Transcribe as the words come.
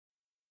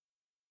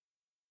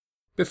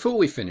Before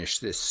we finish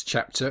this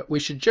chapter, we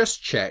should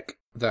just check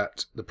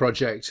that the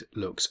project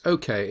looks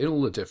okay in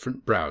all the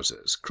different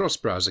browsers,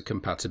 cross-browser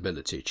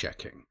compatibility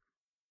checking.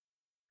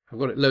 I've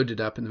got it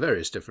loaded up in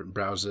various different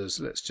browsers.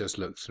 Let's just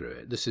look through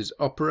it. This is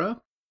Opera,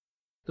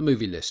 the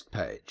movie list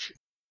page,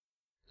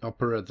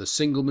 Opera, the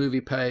single movie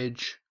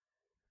page,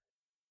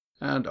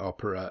 and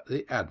Opera,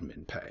 the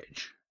admin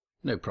page.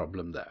 No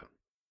problem there.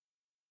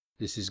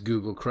 This is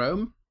Google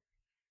Chrome,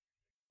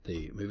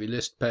 the movie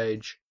list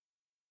page,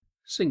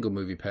 single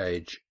movie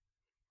page,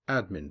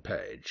 admin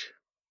page.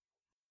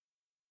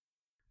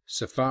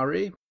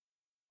 Safari,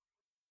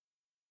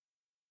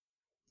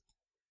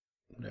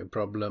 no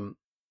problem.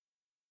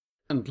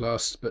 And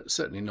last but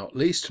certainly not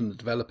least, from the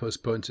developer's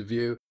point of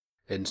view,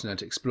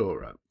 Internet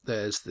Explorer.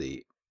 There's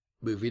the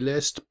movie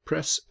list.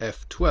 Press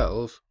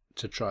F12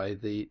 to try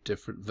the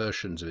different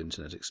versions of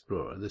Internet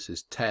Explorer. This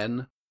is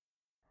 10,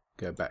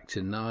 go back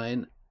to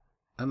 9,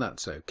 and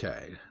that's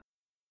okay.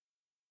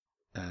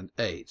 And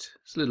 8.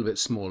 It's a little bit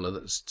smaller,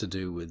 that's to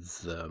do with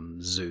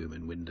zoom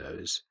in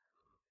Windows,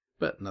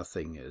 but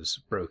nothing is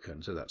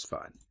broken, so that's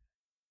fine.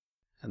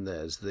 And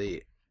there's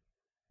the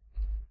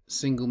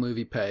single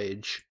movie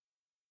page,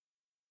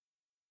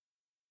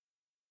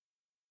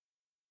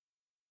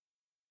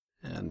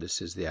 and this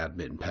is the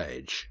admin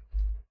page.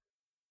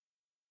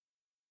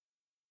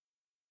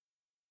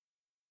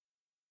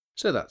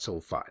 So that's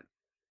all fine.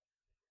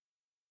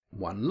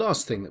 One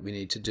last thing that we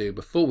need to do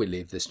before we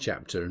leave this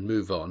chapter and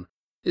move on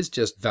is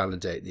just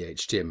validate the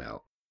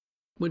HTML.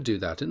 We'll do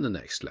that in the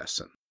next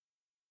lesson.